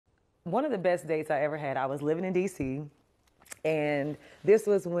one of the best dates I ever had, I was living in DC, and this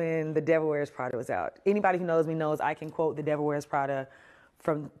was when The Devil Wears Prada was out. Anybody who knows me knows I can quote The Devil Wears Prada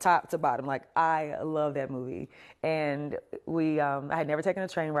from top to bottom. Like, I love that movie. And I had never taken a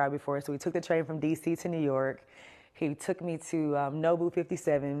train ride before, so we took the train from DC to New York. He took me to Nobu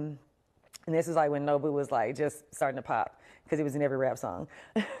 57, and this is like when Nobu was like just starting to pop, because he was in every rap song.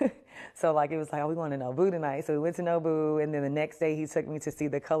 So like it was like, oh, we going to Nobu tonight. So we went to Nobu, and then the next day he took me to see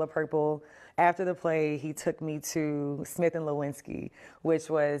The Color Purple. After the play, he took me to Smith and Lewinsky, which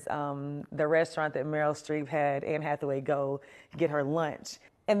was the restaurant that Meryl Streep had Anne Hathaway go get her lunch.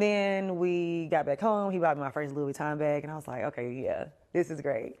 And then we got back home. He bought me my first Louis Vuitton bag, and I was like, okay, yeah, this is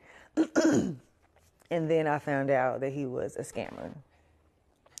great. And then I found out that he was a scammer.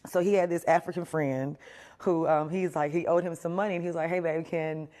 So he had this African friend who he's like, he owed him some money, and he was like, hey, babe,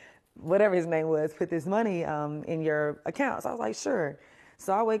 can whatever his name was put this money in your account? So I was like, sure.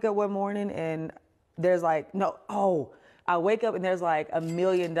 So I wake up one morning, and there's like, I wake up and there's like a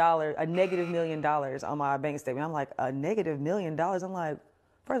negative $1 million on my bank statement. I'm like, a negative $1 million? I'm like,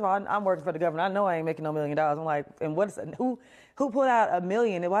 first of all, I'm working for the government. I know I ain't making no $1 million. I'm like, and who put out $1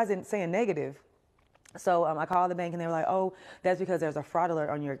 million? It wasn't saying negative. So I called the bank, and they were like, oh, that's because there's a fraud alert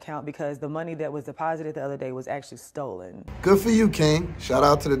on your account because the money that was deposited the other day was actually stolen. Good for you, King. Shout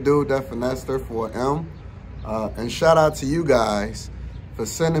out to the dude that finessed her for an M. And shout out to you guys for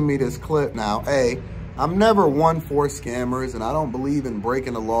sending me this clip. Now, I'm never one for scammers, and I don't believe in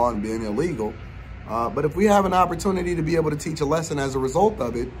breaking the law and being illegal. But if we have an opportunity to be able to teach a lesson as a result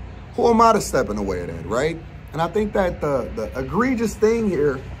of it, who am I to step in the way of that, right? And I think that the egregious thing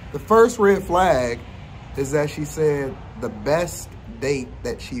here, the first red flag, is that she said the best date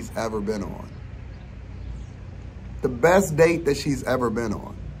that she's ever been on. The best date that she's ever been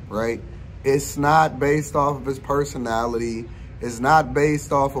on, right? It's not based off of his personality. It's not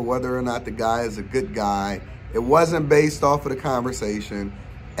based off of whether or not the guy is a good guy. It wasn't based off of the conversation.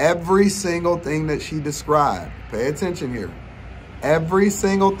 Every single thing that she described, pay attention here, every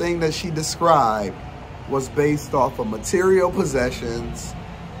single thing that she described was based off of material possessions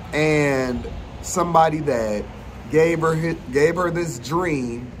and somebody that gave her this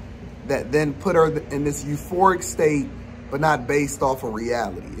dream that then put her in this euphoric state, but not based off of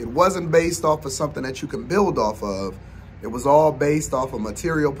reality. It wasn't based off of something that you can build off of. It was all based off of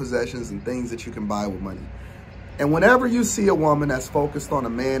material possessions and things that you can buy with money. And whenever you see a woman that's focused on a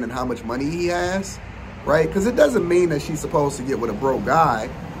man and how much money he has, right? Because it doesn't mean that she's supposed to get with a broke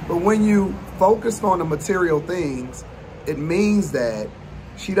guy, but when you focused on the material things, it means that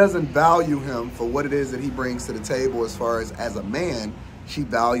she doesn't value him for what it is that he brings to the table as far as a man. She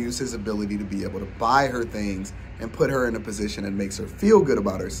values his ability to be able to buy her things and put her in a position that makes her feel good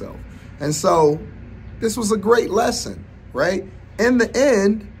about herself. And so this was a great lesson, right? In the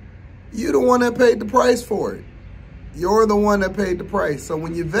end, you're the one that paid the price for it. You're the one that paid the price. So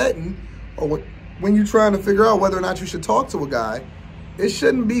when you're vetting or when you're trying to figure out whether or not you should talk to a guy, it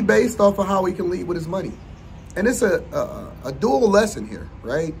shouldn't be based off of how he can lead with his money. And it's a dual lesson here,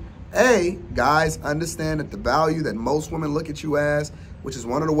 right? Guys understand that the value that most women look at you as, which is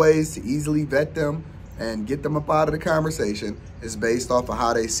one of the ways to easily vet them and get them up out of the conversation, is based off of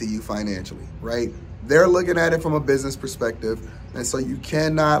how they see you financially, right? They're looking at it from a business perspective, and so you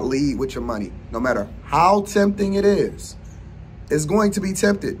cannot lead with your money. No matter how tempting it is, it's going to be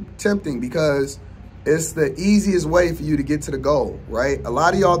tempting because it's the easiest way for you to get to the goal, right? A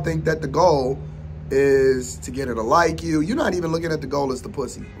lot of y'all think that the goal is to get her to like you. You're not even looking at the goal as the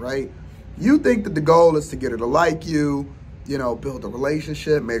pussy, right? You think that the goal is to get her to like you, you know, build a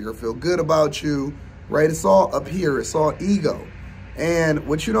relationship, make her feel good about you, right? It's all up here. It's all ego. And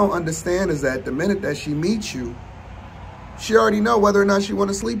what you don't understand is that the minute that she meets you, she already know whether or not she want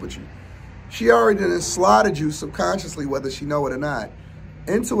to sleep with you. She already done slotted you subconsciously, whether she know it or not,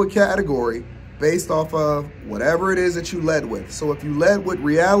 into a category based off of whatever it is that you led with. So if you led with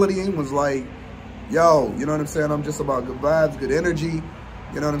reality and was like, yo, you know what I'm saying? I'm just about good vibes, good energy.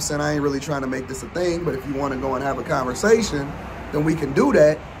 You know what I'm saying? I ain't really trying to make this a thing, but if you want to go and have a conversation, then we can do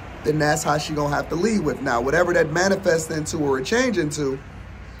that. Then that's how she gonna have to lead with. Now, whatever that manifests into or it change into,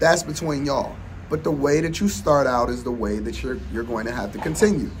 that's between y'all. But the way that you start out is the way that you're going to have to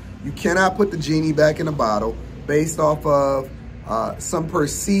continue. You cannot put the genie back in the bottle based off of some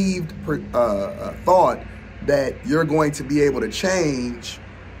perceived thought that you're going to be able to change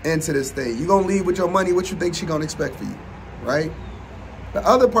into this thing. You're going to leave with your money. What you think she going to expect for you, right? The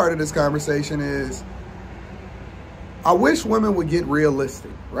other part of this conversation is I wish women would get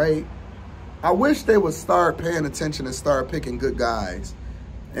realistic, right? I wish they would start paying attention and start picking good guys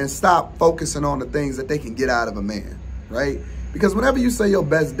and stop focusing on the things that they can get out of a man, right? Because whenever you say your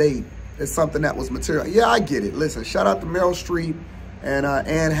best date is something that was material, yeah, I get it. Listen, shout out to Meryl Streep and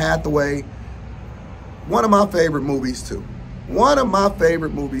Anne Hathaway. One of my favorite movies too. One of my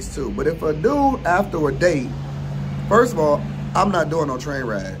favorite movies too. But if a dude after a date, first of all, I'm not doing no train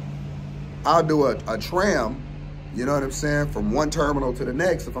ride. I'll do a tram, you know what I'm saying, from one terminal to the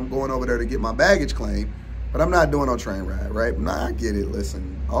next if I'm going over there to get my baggage claim. But I'm not doing no train ride, right? Nah, I get it.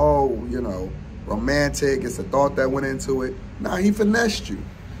 Listen, you know, romantic. It's a thought that went into it. Nah, he finessed you.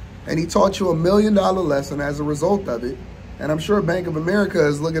 And he taught you $1 million lesson as a result of it. And I'm sure Bank of America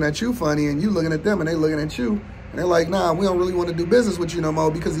is looking at you funny and you looking at them and they looking at you. And they're like, nah, we don't really want to do business with you no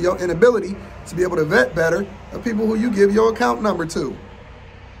more because of your inability to be able to vet better the people who you give your account number to.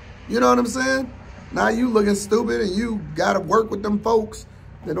 You know what I'm saying? Now you looking stupid and you got to work with them folks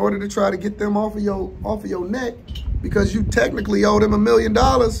in order to try to get them off of your neck because you technically owe them $1 million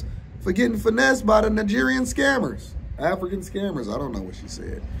for getting finessed by the Nigerian scammers. African scammers, I don't know what she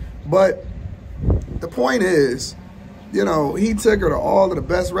said. But the point is, you know, he took her to all of the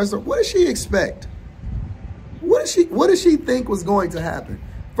best restaurants. What did she expect? What did she think was going to happen?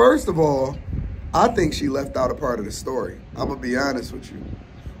 First of all, I think she left out a part of the story. I'm going to be honest with you.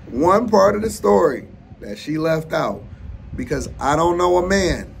 One part of the story that she left out, because I don't know a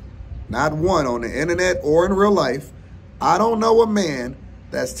man, not one on the internet or in real life, I don't know a man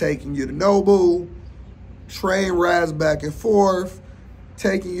that's taking you to Nobu, train rides back and forth,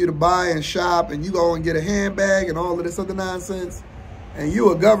 taking you to buy and shop, and you go and get a handbag and all of this other nonsense, and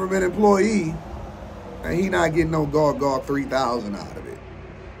you a government employee, and he not getting no gawk 3,000 out of it.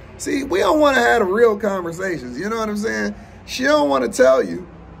 See, we don't want to have the real conversations, you know what I'm saying? She don't want to tell you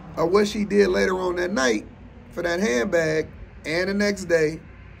what she did later on that night for that handbag, and the next day,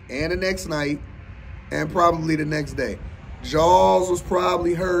 and the next night, and probably the next day. Jaws was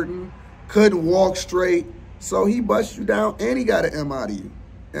probably hurting, couldn't walk straight, so he bust you down and he got an M out of you.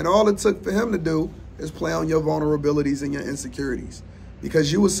 And all it took for him to do is play on your vulnerabilities and your insecurities,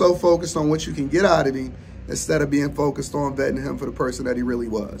 because you were so focused on what you can get out of him instead of being focused on vetting him for the person that he really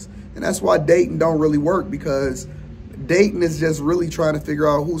was. And that's why dating don't really work, because dating is just really trying to figure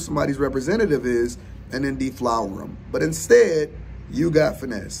out who somebody's representative is and then deflower them. But instead, you got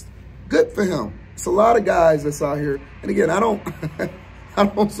finessed. Good for him. It's a lot of guys that's out here. And again, I don't I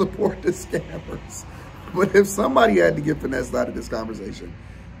don't support the scammers. But if somebody had to get finessed out of this conversation,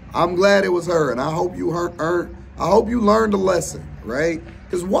 I'm glad it was her. And I hope you learned a lesson, right?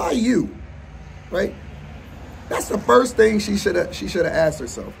 Because why you, right? That's the first thing she should have asked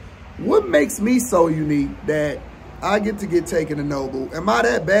herself. What makes me so unique that I get to get taken to Nobu? Am I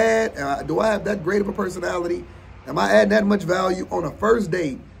that bad? Do I have that great of a personality? Am I adding that much value? On a first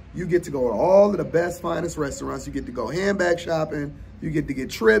date, you get to go to all of the best, finest restaurants. You get to go handbag shopping. You get to get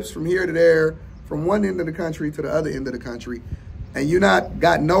trips from here to there, from one end of the country to the other end of the country. And you not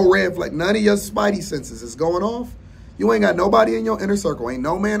got no red flag. None of your spidey senses is going off. You ain't got nobody in your inner circle. Ain't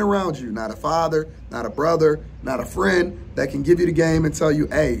no man around you. Not a father, not a brother, not a friend that can give you the game and tell you,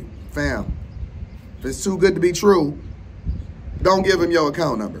 hey, fam, if it's too good to be true, don't give him your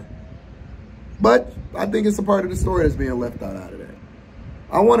account number. But I think it's a part of the story that's being left out of that.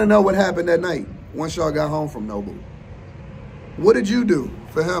 I want to know what happened that night once y'all got home from Nobu. What did you do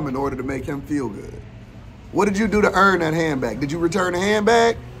for him in order to make him feel good? What did you do to earn that handbag? Did you return the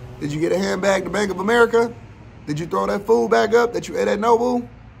handbag? Did you get a handbag to Bank of America? Did you throw that food back up that you ate at Nobu?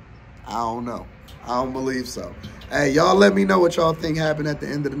 I don't know. I don't believe so. Hey, y'all let me know what y'all think happened at the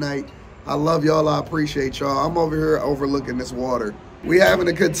end of the night. I love y'all. I appreciate y'all. I'm over here overlooking this water. We having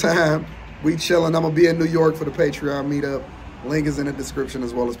a good time. We chilling. I'm going to be in New York for the Patreon meetup. Link is in the description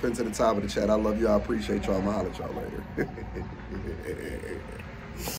as well as pinned to the top of the chat. I love you. I appreciate y'all. I'm going to holler at y'all later.